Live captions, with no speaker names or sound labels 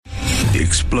the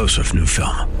explosive new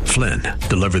film, Flynn,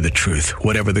 Deliver the Truth,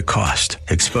 Whatever the Cost,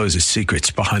 exposes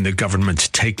secrets behind the government's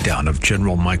takedown of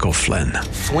General Michael Flynn.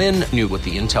 Flynn knew what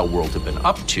the intel world had been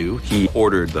up to. He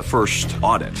ordered the first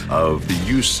audit of the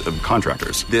use of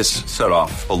contractors. This set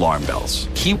off alarm bells.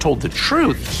 He told the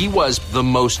truth. He was the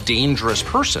most dangerous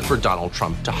person for Donald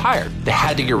Trump to hire. They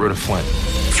had to get rid of Flynn.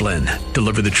 Flynn,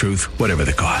 Deliver the Truth, Whatever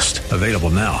the Cost. Available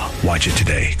now. Watch it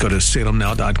today. Go to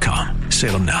salemnow.com.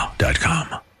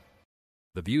 salemnow.com.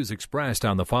 The views expressed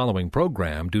on the following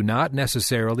program do not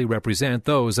necessarily represent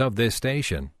those of this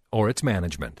station or its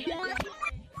management.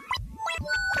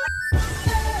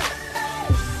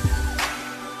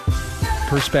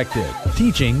 Perspective,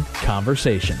 teaching,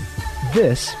 conversation.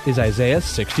 This is Isaiah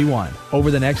 61. Over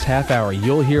the next half hour,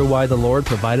 you'll hear why the Lord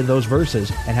provided those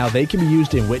verses and how they can be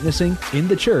used in witnessing, in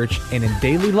the church, and in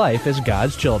daily life as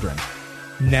God's children.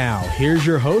 Now, here's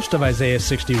your host of Isaiah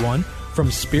 61 from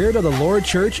Spirit of the Lord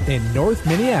Church in North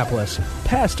Minneapolis,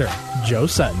 Pastor Joe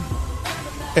Sutton.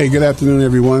 Hey, good afternoon,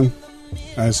 everyone.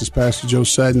 This is Pastor Joe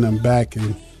Sutton. I'm back,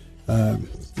 and I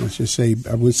would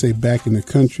say back in the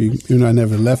country. You know, I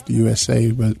never left the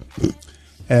USA, but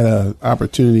had an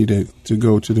opportunity to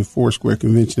go to the Foursquare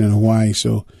Convention in Hawaii.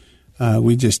 So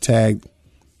we just tagged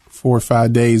 4 or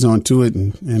 5 days onto it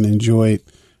and enjoyed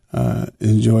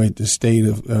the state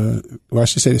of, I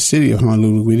should say the city of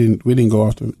Honolulu. We didn't go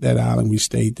off to that island. We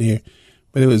stayed there,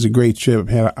 but it was a great trip.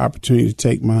 I had an opportunity to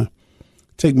take my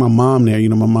mom there. You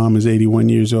know, my mom is 81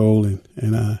 years old,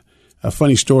 and a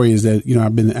funny story is that, you know,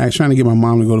 I've been trying to get my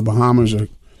mom to go to Bahamas or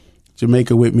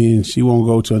Jamaica with me, and she won't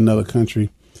go to another country.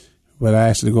 But I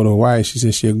asked her to go to Hawaii. She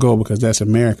said she'll go because that's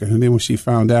America. And then when she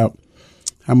found out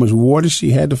how much water she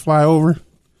had to fly over,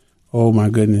 oh, my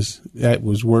goodness, that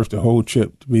was worth the whole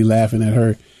trip to be laughing at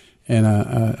her and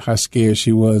how scared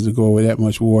she was to go over that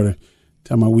much water.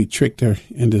 Talking about we tricked her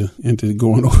into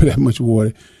going over that much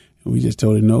water. And we just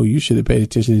told her, no, you should have paid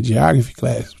attention to geography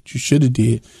class, which you should have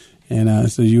did.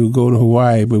 And so you would go to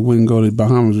Hawaii but wouldn't go to the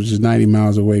Bahamas, which is 90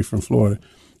 miles away from Florida.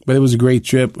 But it was a great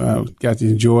trip. Got to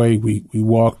enjoy. We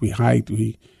walked, we hiked,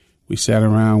 we sat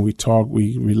around, we talked,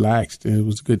 we relaxed. It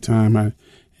was a good time.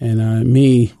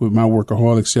 Me, with my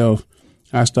workaholic self,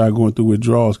 I started going through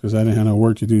withdrawals because I didn't have no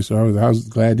work to do. So I was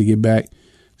glad to get back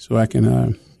so I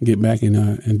can get back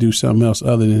and do something else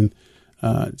other than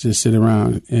just sit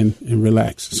around and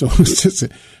relax. So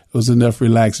it was enough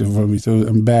relaxing for me. So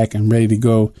I'm back. I'm ready to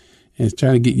go. And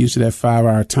trying to get used to that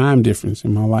 5-hour time difference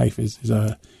in my life is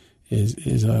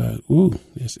it's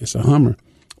a hummer.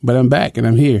 But I'm back and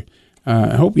I'm here.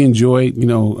 I hope you enjoyed,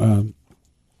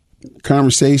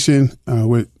 conversation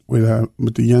with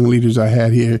the young leaders I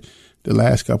had here the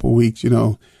last couple of weeks.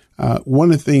 One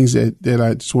of the things that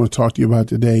I just want to talk to you about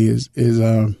today is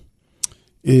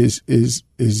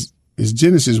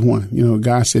Genesis 1.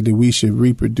 God said that we should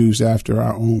reproduce after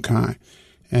our own kind,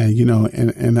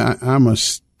 and I'm a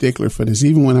stickler for this.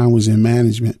 Even when I was in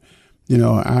management,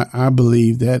 I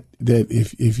believe that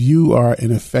if you are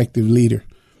an effective leader,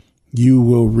 you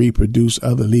will reproduce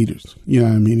other leaders. You know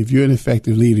what I mean? If you're an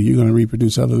effective leader, you're going to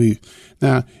reproduce other leaders.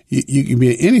 Now, you can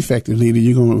be an ineffective leader.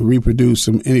 You're going to reproduce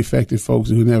some ineffective folks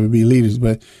who will never be leaders.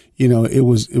 But, it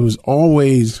was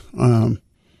always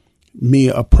me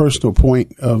a personal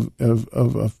point of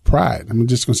pride. I'm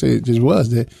just going to say it just was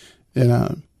that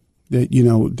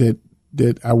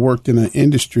I worked in an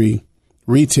industry,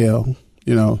 retail,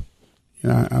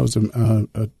 I was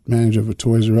a manager for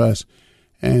Toys R Us.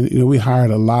 And, we hired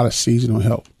a lot of seasonal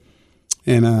help.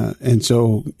 And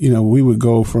so, we would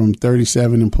go from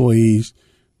 37 employees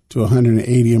to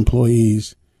 180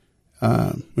 employees.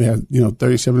 We had,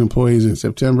 37 employees in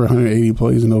September, 180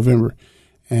 employees in November.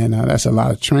 And that's a lot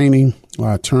of training, a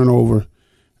lot of turnover,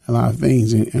 a lot of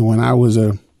things. And when I was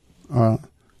a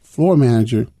floor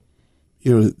manager,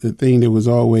 the thing that was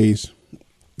always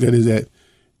good is that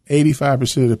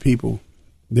 85% of the people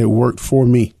that worked for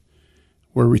me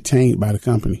were retained by the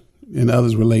company and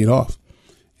others were laid off.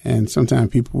 And sometimes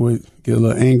people would get a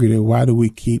little angry that why do we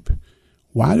keep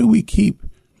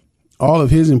all of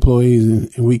his employees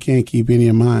and we can't keep any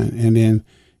of mine?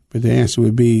 But the answer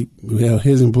would be, well,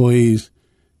 his employees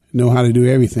know how to do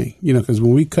everything, because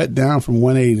when we cut down from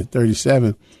 180 to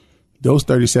 37, those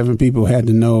 37 people had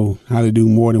to know how to do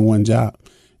more than one job.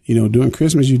 During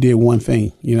Christmas, you did one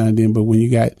thing, but when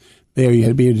you got there, you had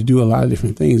to be able to do a lot of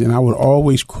different things. And I would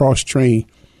always cross-train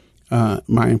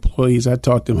my employees. I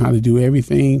taught them how to do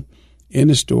everything in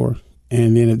the store.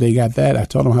 And then if they got that, I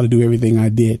taught them how to do everything I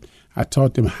did. I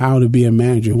taught them how to be a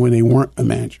manager when they weren't a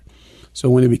manager. So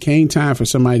when it became time for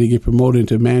somebody to get promoted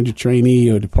into a manager trainee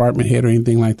or department head or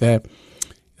anything like that,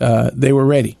 they were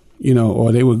ready,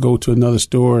 or they would go to another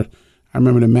store. I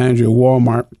remember the manager of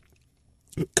Walmart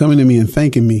coming to me and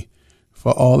thanking me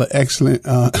for all the excellent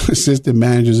assistant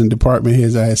managers and department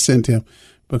heads I had sent him,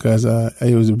 because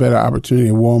it was a better opportunity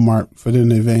at Walmart for them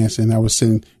to advance, and I was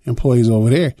sending employees over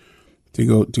there to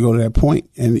go to that point.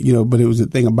 And but it was the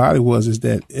thing about it is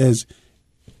that as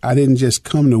I didn't just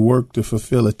come to work to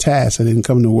fulfill a task, I didn't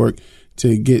come to work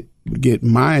to get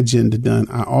my agenda done.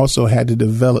 I also had to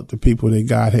develop the people that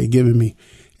God had given me,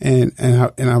 and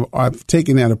I've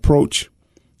taken that approach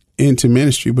into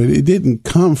ministry, but it didn't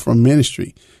come from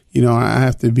ministry. I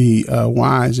have to be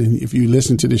wise, and if you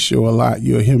listen to the show a lot,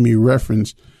 you'll hear me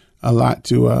reference a lot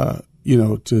to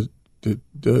to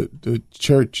the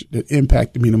church that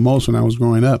impacted me the most when I was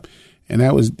growing up, and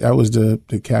that was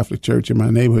the Catholic church in my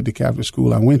neighborhood, the Catholic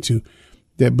school I went to,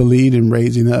 that believed in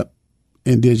raising up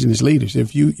indigenous leaders.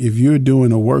 If you're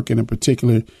doing a work in a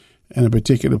particular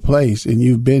place and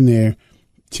you've been there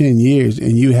 10 years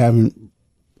and you haven't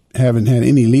had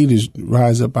any leaders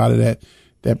rise up out of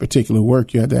that particular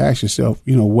work, you have to ask yourself,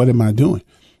 what am I doing?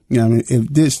 If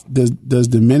this does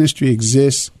the ministry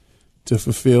exist to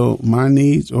fulfill my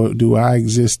needs, or do I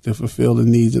exist to fulfill the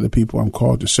needs of the people I'm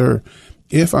called to serve?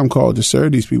 If I'm called to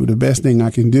serve these people, the best thing I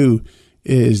can do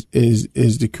is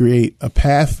to create a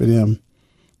path for them,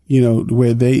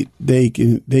 where they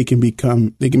can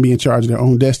be in charge of their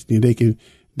own destiny. They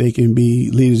can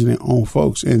be leaders in their own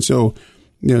folks. And so,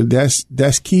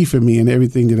 that's key for me in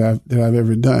everything that I've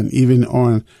ever done. Even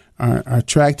on our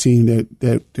track team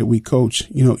that we coach,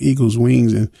 Eagles,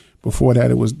 Wings, and before that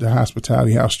it was the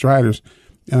Hospitality House Striders.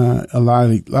 A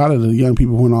lot of the young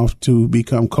people went off to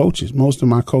become coaches. Most of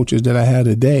my coaches that I have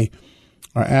today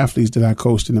are athletes that I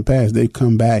coached in the past. They've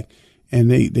come back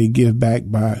and they give back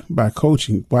by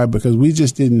coaching. Why? Because we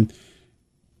just didn't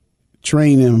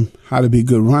train them how to be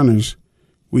good runners.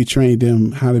 We trained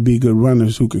them how to be good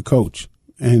runners who could coach.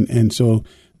 And so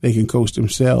they can coach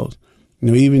themselves.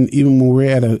 Even when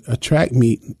we're at a track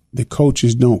meet, the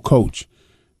coaches don't coach.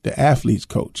 The athletes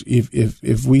coach.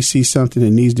 If we see something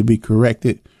that needs to be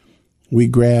corrected, we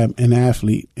grab an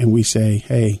athlete and we say,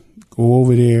 hey, go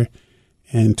over there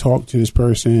and talk to this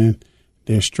person.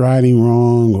 They're striding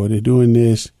wrong or they're doing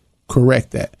this. Correct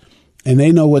that. And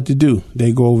they know what to do.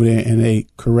 They go over there and they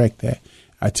correct that.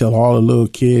 I tell all the little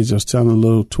kids, I was telling a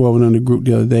little 12 and under group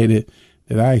the other day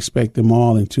that I expect them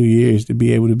all in 2 years to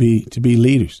be able to be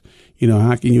leaders.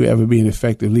 How can you ever be an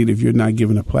effective leader if you're not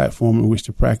given a platform in which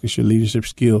to practice your leadership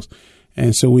skills?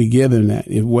 And so we give them that.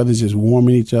 Whether it's just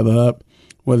warming each other up,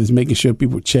 whether it's making sure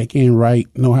people check in right,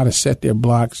 know how to set their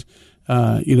blocks,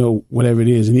 whatever it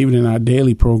is. And even in our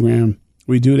daily program,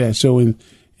 we do that. So it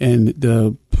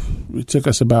took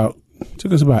us about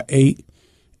 8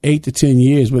 to 10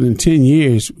 years, but in 10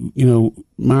 years,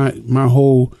 my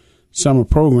whole summer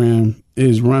program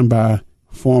is run by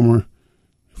former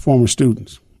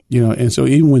students. And so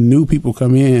even when new people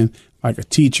come in, like a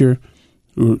teacher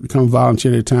who come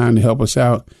volunteer their time to help us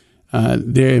out,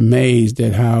 they're amazed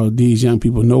at how these young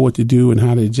people know what to do and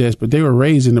how to adjust. But they were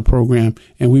raised in the program,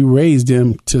 and we raised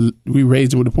them with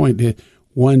the point that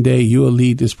one day you'll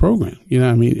lead this program.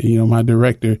 My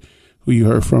director, who you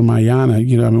heard from, Ayana,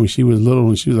 when she was little,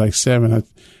 when she was like 7,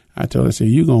 I told her, I said,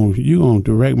 you're gonna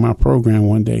direct my program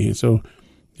one day. And so,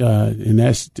 and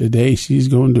that's the day she's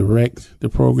going to direct the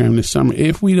program this summer.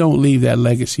 If we don't leave that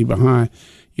legacy behind,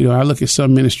 I look at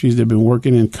some ministries that have been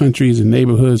working in countries and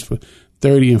neighborhoods for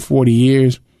 30 and 40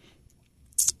 years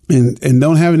and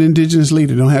don't have an indigenous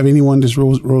leader, don't have anyone that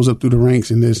rolls up through the ranks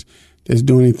and that's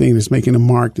doing anything, that's making a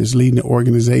mark, that's leading the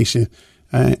organization.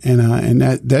 And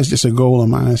that's just a goal of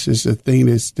mine. It's just a thing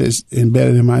that's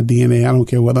embedded in my DNA. I don't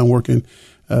care whether I'm working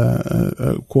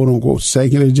a quote unquote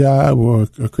secular job or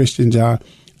a Christian job.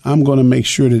 I'm going to make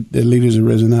sure that the leaders are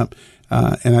risen up.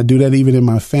 And I do that even in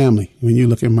my family. When you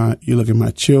look at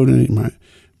my children,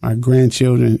 my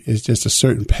grandchildren, it's just a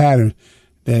certain pattern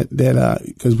that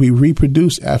because we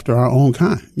reproduce after our own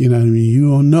kind. You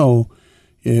don't know,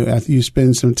 after you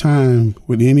spend some time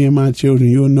with any of my children,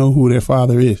 you'll know who their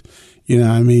father is.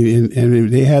 And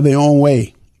they have their own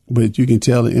way, but you can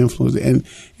tell the influence.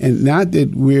 And not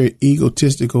that we're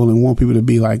egotistical and want people to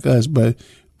be like us, but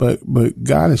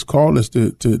God has called us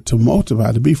to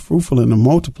multiply, to be fruitful and to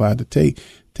multiply, to take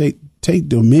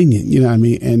dominion.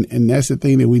 And that's the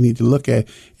thing that we need to look at.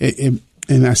 And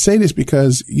I say this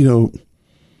because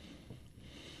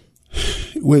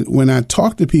when I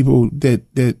talk to people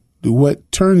that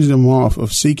what turns them off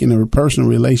of seeking a personal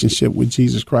relationship with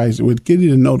Jesus Christ, with getting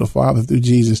to know the Father through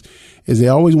Jesus, is they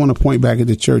always want to point back at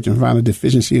the church and find a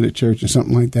deficiency in the church or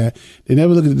something like that. They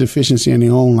never look at the deficiency in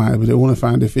their own life, but they want to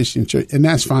find a deficiency in church, and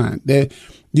that's fine.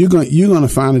 you're going to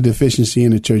find a deficiency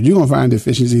in the church. You're going to find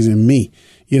deficiencies in me.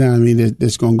 You know what I mean?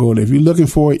 That's going to go there. If you're looking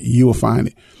for it, you will find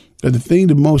it. But the thing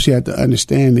the most you have to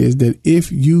understand is that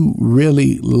if you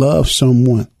really love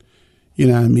someone, you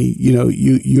know what I mean? You know,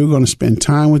 you're going to spend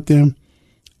time with them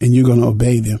and you're going to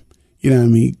obey them. You know what I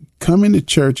mean? Coming to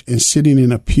church and sitting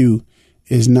in a pew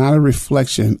is not a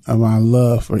reflection of our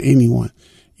love for anyone.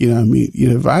 You know what I mean? You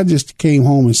know, if I just came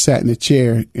home and sat in a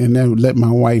chair and then let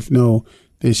my wife know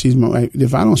that she's my wife,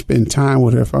 if I don't spend time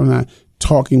with her, if I'm not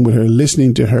talking with her,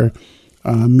 listening to her,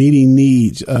 meeting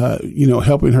needs, you know,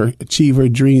 helping her achieve her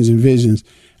dreams and visions,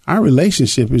 our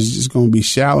relationship is just going to be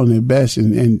shallow at best.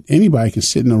 And anybody can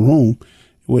sit in a room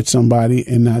with somebody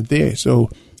and not there. So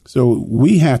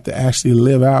we have to actually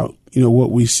live out, you know, what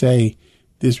we say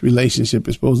this relationship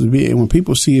is supposed to be. And when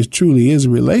people see it truly is a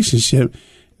relationship,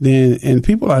 then, and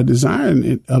people are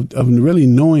desiring of really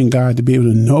knowing God, to be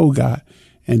able to know God.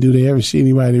 And do they ever see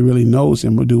anybody that really knows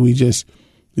him? Or do we just,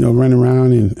 you know, run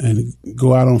around and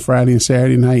go out on Friday and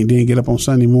Saturday night and then get up on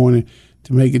Sunday morning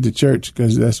to make it to church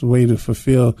because that's the way to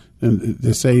fulfill,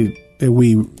 to say that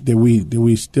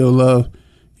we still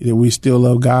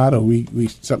love God, or we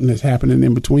something that's happening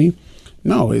in between?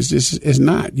 No, it's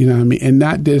not, you know what I mean? And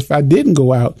not that if I didn't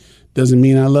go out doesn't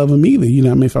mean I love him either. You know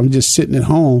what I mean? If I'm just sitting at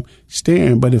home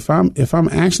staring, but if I'm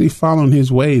actually following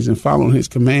his ways and following his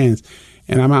commands,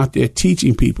 and I'm out there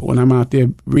teaching people, and I'm out there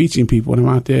reaching people, and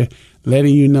I'm out there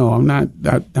letting you know, I'm not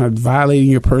violating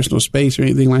your personal space or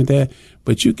anything like that.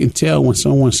 But you can tell when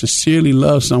someone sincerely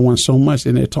loves someone so much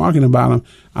and they're talking about them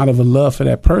out of a love for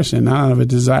that person, not out of a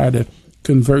desire to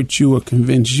convert you or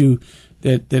convince you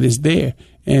that it's there.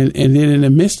 And then in the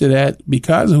midst of that,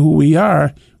 because of who we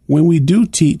are, when we do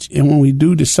teach and when we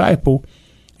do disciple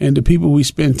and the people we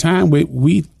spend time with,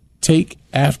 we take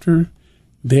after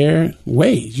their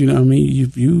ways. You know what I mean?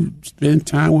 If you spend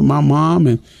time with my mom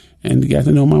and you got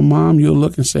to know my mom, you'll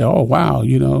look and say, oh, wow,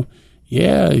 you know,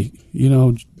 yeah, you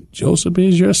know, Joseph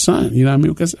is your son. You know what I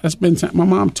mean? Because I spent time, my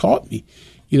mom taught me.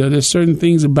 You know, there's certain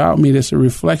things about me that's a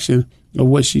reflection of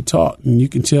what she taught. And you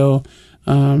can tell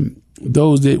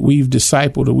those that we've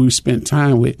discipled or we've spent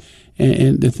time with.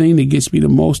 And the thing that gets me the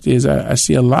most is I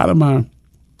see a lot of my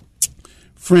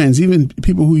friends, even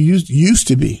people who used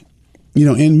to be, you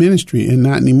know, in ministry and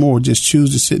not anymore, just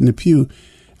choose to sit in the pew.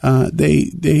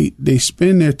 They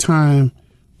spend their time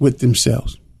with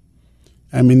themselves.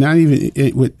 I mean, not even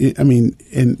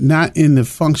and not in the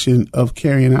function of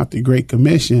carrying out the Great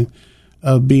Commission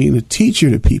of being a teacher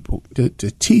to people, to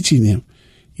teaching them,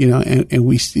 you know. And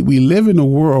we live in a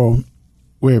world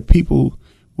where people,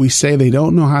 we say they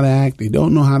don't know how to act, they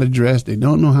don't know how to dress, they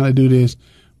don't know how to do this,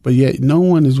 but yet no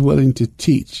one is willing to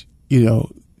teach, you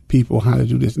know, people how to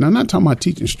do this. And I'm not talking about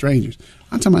teaching strangers.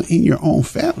 I'm talking about in your own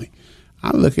family.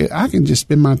 I can just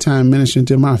spend my time ministering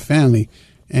to my family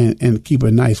and keep a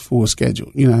nice full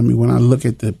schedule. You know what I mean? When I look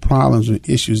at the problems and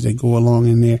issues that go along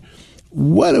in there,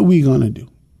 what are we going to do?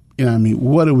 You know what I mean?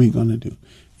 What are we going to do?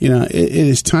 You know, it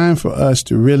is time for us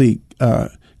to really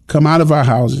come out of our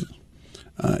houses,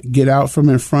 get out from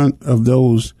in front of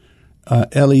those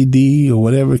LED or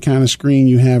whatever kind of screen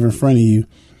you have in front of you,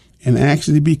 and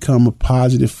actually become a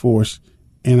positive force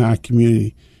in our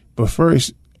community. But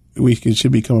first, we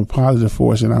should become a positive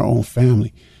force in our own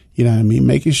family. You know what I mean?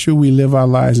 Making sure we live our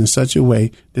lives in such a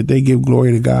way that they give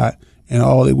glory to God in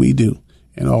all that we do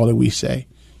and all that we say.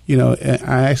 You know,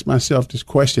 I asked myself this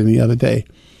question the other day.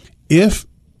 If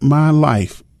my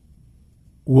life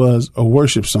was a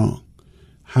worship song,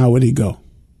 how would it go?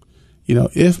 You know,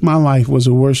 if my life was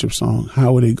a worship song,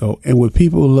 how would it go? And would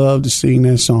people love to sing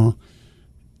that song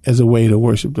as a way to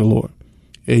worship the Lord?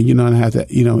 And, you know, and I have to,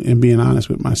 you know, and being honest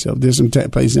with myself, there's some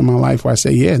places in my life where I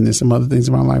say, yeah, and there's some other things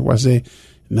in my life where I say,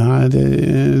 nah,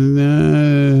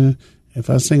 if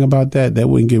I sing about that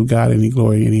wouldn't give God any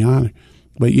glory, any honor.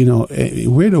 But, you know,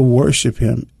 we're to worship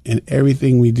him in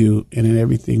everything we do and in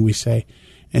everything we say.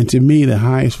 And to me, the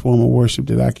highest form of worship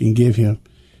that I can give him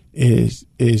is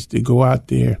to go out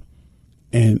there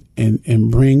and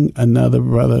bring another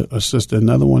brother or sister,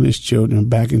 another one of his children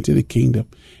back into the kingdom.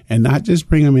 And not just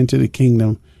bring them into the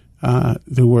kingdom,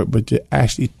 the word, but to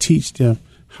actually teach them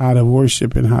how to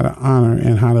worship and how to honor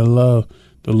and how to love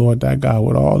the Lord thy God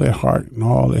with all their heart and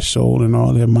all their soul and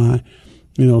all their mind.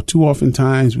 You know, too often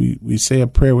times we say a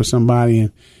prayer with somebody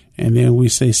and then we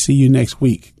say, see you next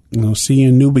week. You know, see you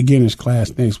in new beginners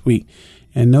class next week.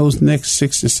 And those next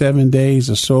 6 to 7 days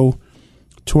are so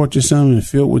torturesome and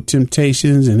filled with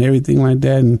temptations and everything like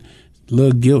that, and a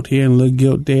little guilt here and a little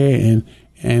guilt there, and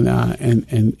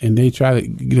they try to,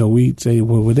 you know, we say,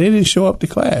 well, they didn't show up to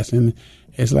class, and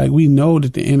it's like we know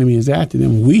that the enemy is after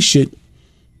them. We should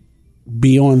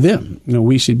be on them.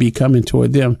 We should be coming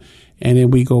toward them. And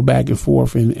then we go back and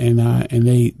forth, and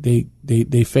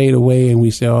they fade away, and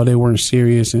we say, oh, they weren't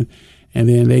serious, and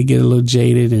then they get a little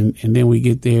jaded, and then we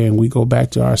get there and we go back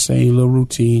to our same little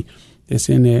routine that's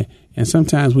in there. And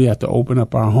sometimes we have to open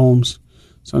up our homes.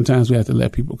 Sometimes we have to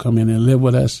let people come in and live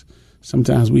with us.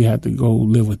 Sometimes we have to go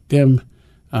live with them.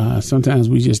 Sometimes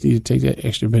we just need to take that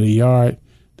extra bit of yard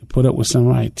to put up with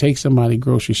somebody, take somebody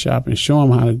grocery shopping, show them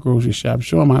how to grocery shop,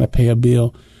 show them how to pay a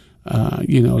bill.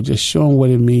 Just show them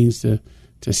what it means to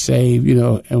save,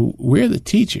 and we're the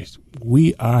teachers.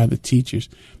 We are the teachers.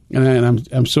 And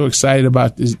I'm so excited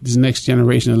about this next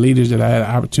generation of leaders that I had an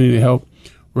opportunity to help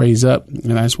raise up.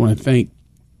 And I just want to thank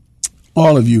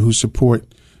all of you who support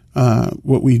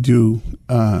what we do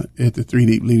at the 3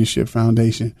 Deep Leadership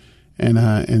Foundation.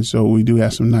 And so we do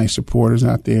have some nice supporters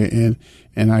out there.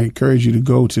 And I encourage you to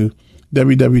go to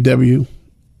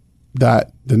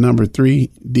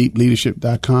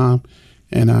www.3deepleadership.com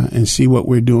and see what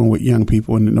we're doing with young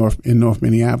people in North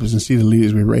Minneapolis, and see the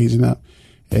leaders we're raising up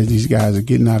as these guys are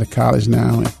getting out of college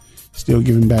now and still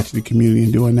giving back to the community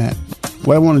and doing that.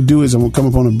 What I want to do is I'm going to come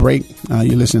up on a break.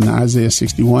 You're listening to Isaiah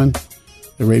 61,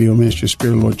 the radio ministry of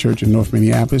Spirit of the Lord Church in North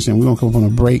Minneapolis, and we're going to come up on a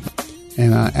break.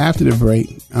 And after the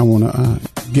break, I want to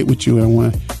get with you, and I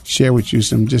want to share with you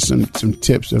some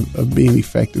tips of being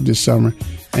effective this summer,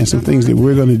 and some things that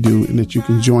we're going to do and that you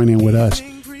can join in with us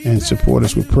and support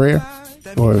us with prayer,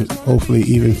 or hopefully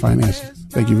even finances.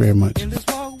 Thank you very much.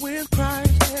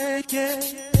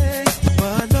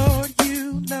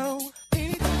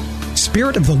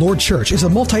 Spirit of the Lord Church is a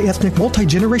multi-ethnic,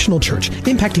 multi-generational church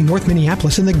impacting North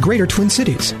Minneapolis and the greater Twin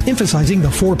Cities, emphasizing the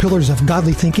 4 pillars of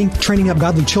godly thinking, training up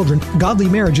godly children, godly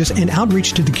marriages, and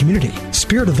outreach to the community.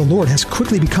 Spirit of the Lord has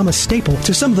quickly become a staple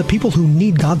to some of the people who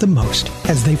need God the most.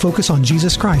 As they focus on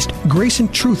Jesus Christ, grace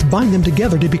and truth bind them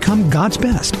together to become God's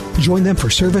best. Join them for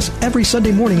service every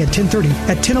Sunday morning at 10:30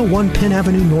 at 1001 Penn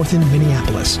Avenue North in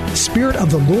Minneapolis. Spirit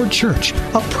of the Lord Church,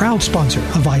 a proud sponsor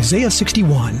of Isaiah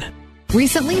 61.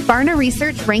 Recently, Barna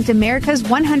Research ranked America's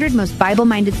 100 most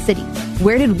Bible-minded cities.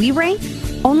 Where did we rank?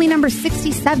 Only number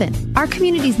 67. Our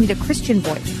communities need a Christian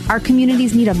voice. Our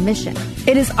communities need a mission.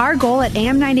 It is our goal at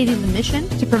AM 980 The Mission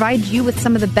to provide you with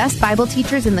some of the best Bible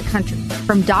teachers in the country,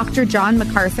 from Dr. John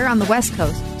MacArthur on the West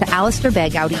Coast to Alistair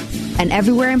Begg out east, and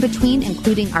everywhere in between,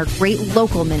 including our great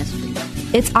local ministry.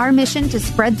 It's our mission to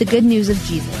spread the good news of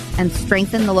Jesus and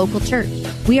strengthen the local church.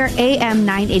 We are AM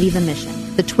 980 The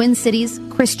Mission, the Twin Cities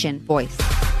Christian voice.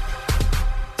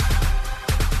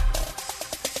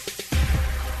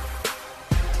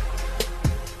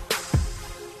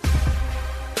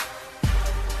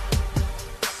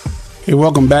 Hey,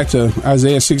 welcome back to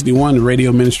Isaiah 61, the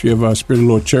radio ministry of Spirit of the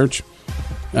Lord Church.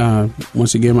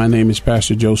 Once again, my name is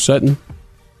Pastor Joe Sutton.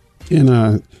 And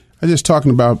I'm just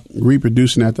talking about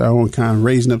reproducing after our own kind,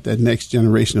 raising up that next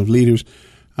generation of leaders,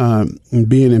 and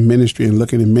being in ministry and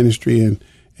looking in ministry and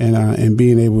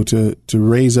being able to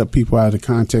raise up people out of the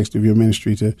context of your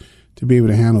ministry to be able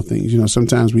to handle things.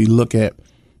 Sometimes we look at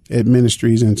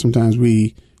ministries, and sometimes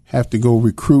we have to go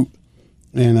recruit,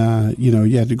 and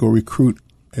you have to go recruit,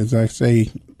 as I say,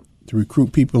 to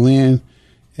recruit people in,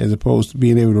 as opposed to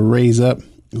being able to raise up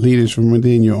leaders from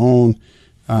within your own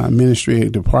ministry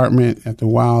department after a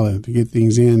while, and to get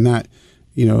things in. Not,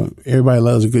 everybody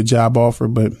loves a good job offer,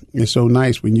 but it's so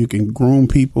nice when you can groom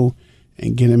people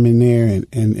and get them in there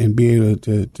and be able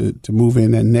to move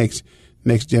in that next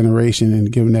generation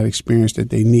and give them that experience that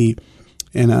they need.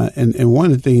 And one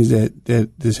of the things that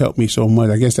has helped me so much,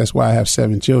 I guess that's why I have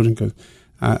 7 children, because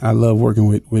I love working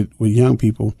with young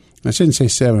people. I shouldn't say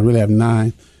 7, I really have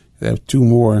 9. I have 2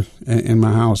 more in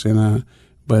my house.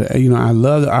 But I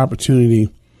love the opportunity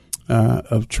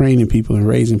of training people and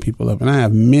raising people up. And I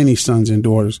have many sons and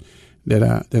daughters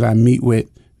that I meet with,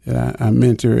 that I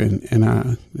mentor,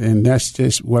 and that's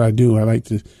just what I do. I like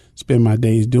to spend my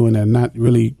days doing that. I'm not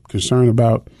really concerned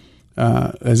about,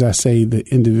 as I say, the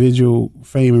individual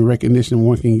fame and recognition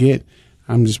one can get.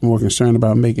 I'm just more concerned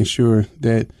about making sure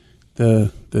that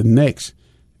the next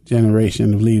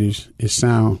generation of leaders is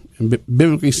sound, and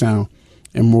biblically sound,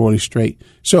 and morally straight.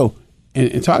 So,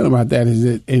 and talking about that is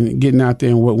that, and getting out there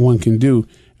and what one can do.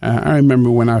 I remember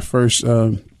when I first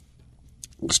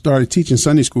started teaching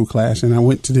Sunday school class, and I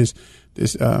went to this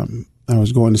I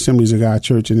was going to Assemblies of God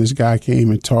Church, and this guy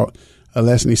came and taught a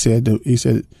lesson. He said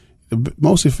the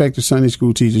most effective Sunday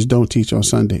school teachers don't teach on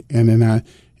Sunday. And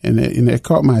then that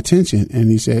caught my attention. And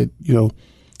he said, when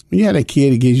you had a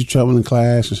kid that gives you trouble in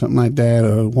class or something like that,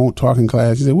 or won't talk in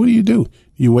class, he said, what do? Do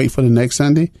you wait for the next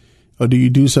Sunday, or do you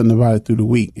do something about it through the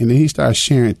week? And then he started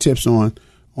sharing tips on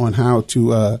how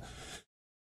to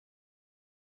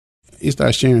he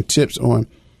started sharing tips on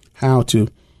how to,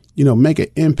 you know, make an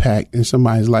impact in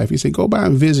somebody's life. He said, go by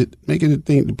and visit, making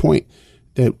the point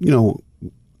that, you know,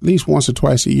 at least once or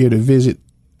twice a year to visit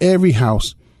every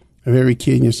house of every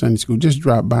kid in your Sunday school. Just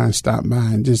drop by and stop by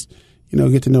and just, you know,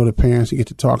 get to know the parents and get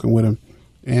to talking with them.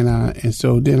 And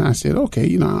so then I said, okay,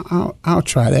 you know, I'll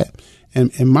try that.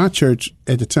 And my church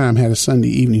at the time had a Sunday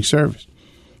evening service.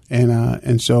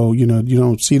 And so, you know, you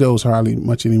don't see those hardly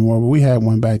much anymore, but we had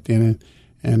one back then.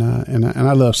 And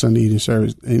I love Sunday evening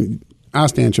service. And I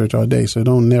stay in church all day, so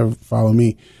don't never follow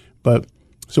me. But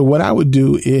so what I would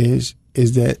do is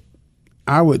that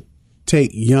I would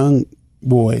take young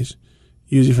boys,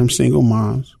 usually from single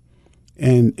moms,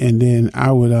 and then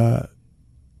I would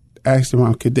ask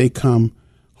them, could they come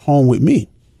home with me,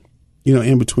 you know,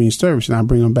 in between service, and I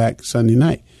bring them back Sunday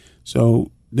night.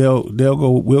 So we'll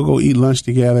go eat lunch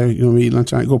together, you know, eat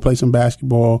lunch, go play some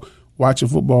basketball, watch a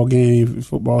football game,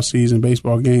 football season,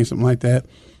 baseball game, something like that.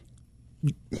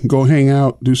 Go hang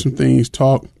out, do some things,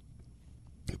 talk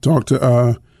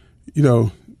to,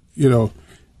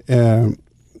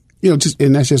 just,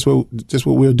 and that's just what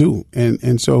we'll do.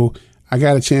 And so I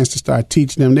got a chance to start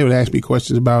teaching them. They would ask me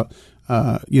questions about,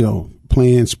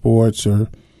 playing sports or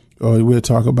we'll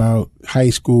talk about high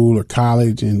school or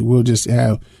college, and we'll just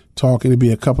have talking to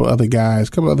be a couple other guys.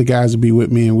 A couple other guys would be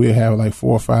with me, and we'll have like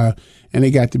 4 or 5, and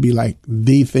they got to be like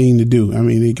the thing to do. I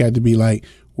mean, they got to be like,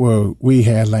 where we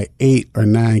had like 8 or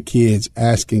 9 kids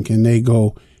asking, can they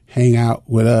go hang out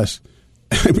with us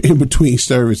in between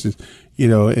services, you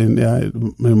know, and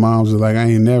my moms were like, I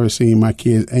ain't never seen my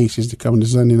kids anxious to come to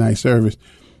Sunday night service,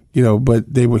 you know,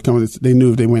 but they would come, they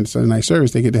knew if they went to Sunday night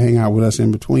service, they get to hang out with us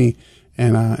in between.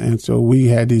 And so we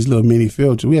had these little mini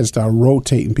field trips. We had to start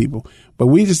rotating people, but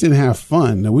we just didn't have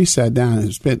fun. Now, we sat down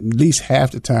and spent at least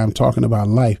half the time talking about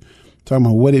life, talking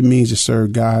about what it means to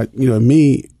serve God. You know,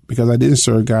 me, because I didn't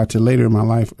serve God till later in my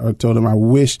life, I told him, I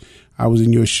wish I was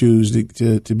in your shoes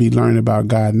to be learning about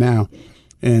God now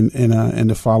and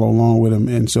to follow along with him.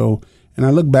 And so, and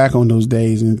I look back on those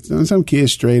days, and some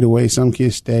kids strayed away, some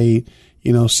kids stayed,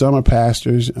 you know, some are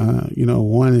pastors,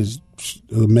 one is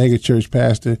a mega church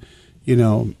pastor, you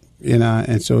know,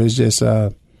 and so it's just,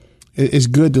 it's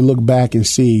good to look back and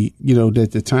see, you know,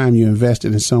 that the time you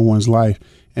invested in someone's life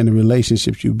and the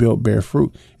relationships you built bear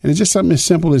fruit. And it's just something as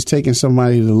simple as taking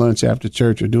somebody to lunch after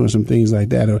church or doing some things like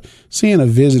that, or seeing a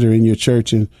visitor in your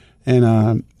church and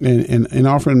offering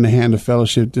them the hand of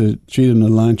fellowship, to treat them to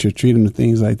lunch or treat them to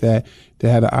things like that, to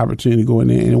have the opportunity to go in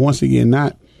there. And once again,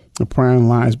 not to pry on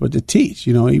lies, but to teach,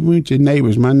 you know, even with your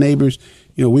neighbors. My neighbors,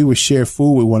 you know, we would share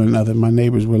food with one another. My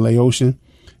neighbors were Laotian,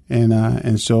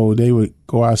 and so they would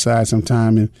go outside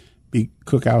sometime and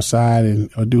cook outside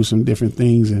or do some different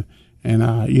things. And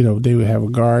they would have a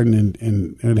garden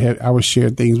and I would share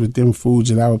things with them, foods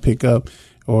that I would pick up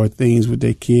or things with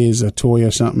their kids, a toy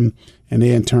or something. And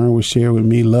they in turn would share with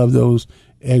me. Love those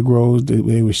egg rolls that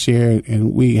they would share.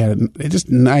 And we had just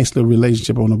a nice little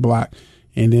relationship on the block.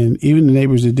 And then even the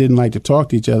neighbors that didn't like to talk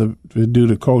to each other due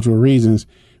to cultural reasons,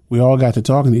 we all got to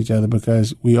talking to each other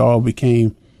because we all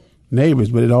became neighbors.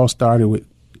 But it all started with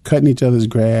cutting each other's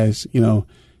grass, you know,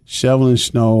 shoveling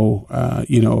snow.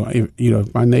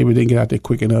 If my neighbor didn't get out there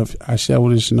quick enough, I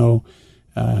shoveled the snow.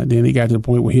 Then it got to the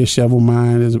point where he'll shovel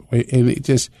mine, and it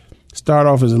just started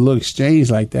off as a little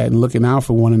exchange like that, and looking out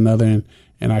for one another.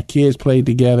 And our kids played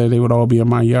together. They would all be in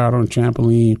my yard on a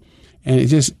trampoline, and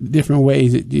it's just different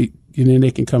ways that and then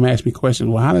they can come ask me questions.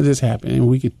 Well, how did this happen? And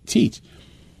we could teach.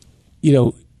 You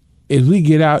know, as we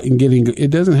get out and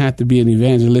it doesn't have to be an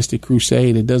evangelistic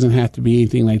crusade. It doesn't have to be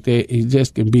anything like that. It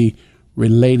just can be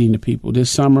relating to people.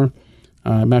 This summer,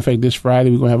 matter of fact, this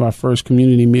Friday, we're going to have our first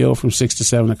community meal from 6 to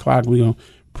 7 o'clock. We're going to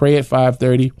pray at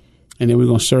 5:30, and then we're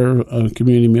going to serve a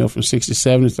community meal from 6 to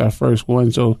 7. It's our first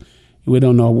one. So we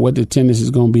don't know what the attendance is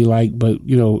going to be like, but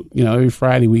you know, every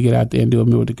Friday we get out there and do a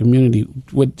meal with the community,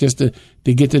 just to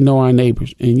get to know our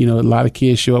neighbors. And you know, a lot of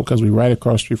kids show up because we're right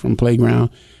across the street from the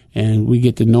playground, and we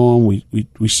get to know them.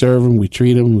 We serve them, we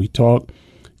treat them, we talk,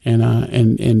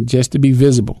 and just to be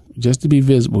visible, just to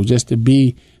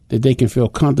be that they can feel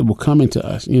comfortable coming to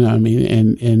us. You know what I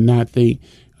mean? And not think,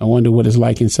 I wonder what it's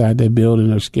like inside that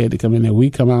building, or scared to come in there. We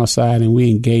come outside and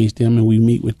we engage them and we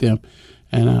meet with them.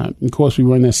 And, of course, we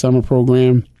run that summer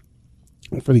program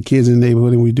for the kids in the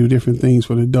neighborhood, and we do different things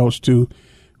for the adults, too.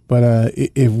 But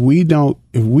if we don't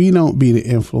be the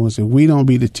influence, if we don't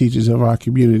be the teachers of our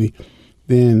community,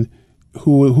 then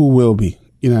who will be?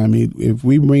 You know what I mean? If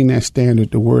we bring that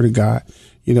standard, the Word of God,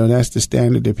 you know, that's the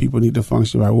standard that people need to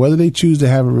function by. Whether they choose to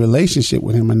have a relationship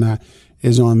with him or not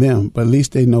is on them. But at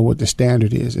least they know what the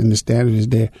standard is, and the standard is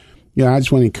there. I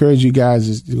just want to encourage you guys.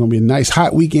 It's going to be a nice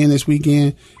hot weekend this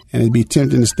weekend, and it'd be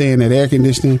tempting to stay in that air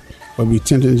conditioning, or it'd be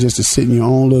tempting just to sit in your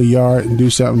own little yard and do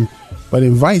something. But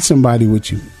invite somebody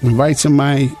with you. Invite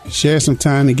somebody, share some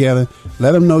time together.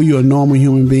 Let them know you're a normal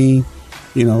human being.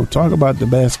 Talk about the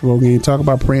basketball game. Talk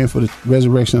about praying for the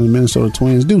resurrection of the Minnesota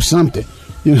Twins. Do something.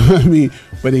 You know what I mean?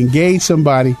 But engage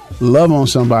somebody, love on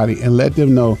somebody, and let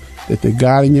them know that the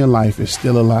God in your life is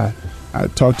still alive. I'll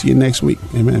talk to you next week.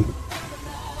 Amen.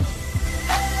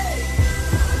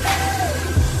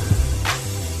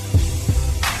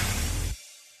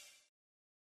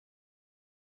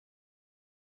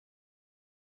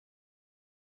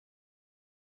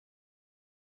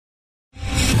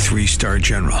 Three-star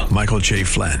General Michael J.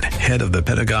 Flynn, head of the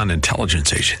Pentagon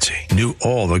Intelligence Agency, knew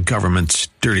all the government's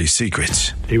dirty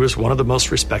secrets. He was one of the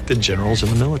most respected generals in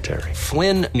the military.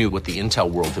 Flynn knew what the intel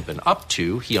world had been up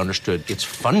to. He understood its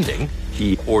funding.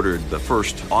 He ordered the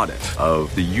first audit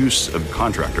of the use of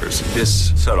contractors.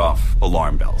 This set off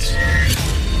alarm bells.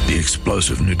 The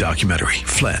explosive new documentary,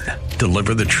 Flynn,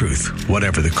 Deliver the Truth,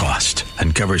 Whatever the Cost,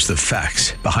 uncovers the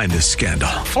facts behind this scandal.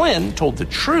 Flynn told the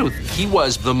truth. He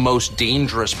was the most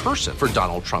dangerous person for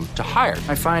Donald Trump to hire.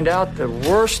 I find out the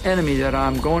worst enemy that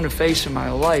I'm going to face in my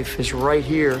life is right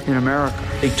here in America.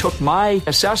 They took my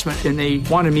assessment and they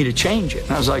wanted me to change it.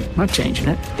 And I was like, I'm not changing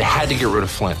it. They had to get rid of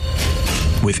Flynn.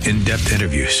 With in-depth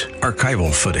interviews,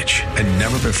 archival footage, and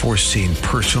never-before-seen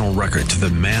personal records of the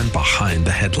man behind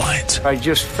the headlines. I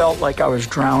just felt like I was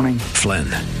drowning. Flynn,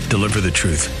 Deliver the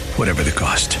Truth, Whatever the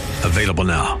Cost. Available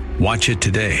now. Watch it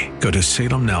today. Go to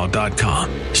salemnow.com.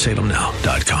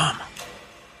 salemnow.com.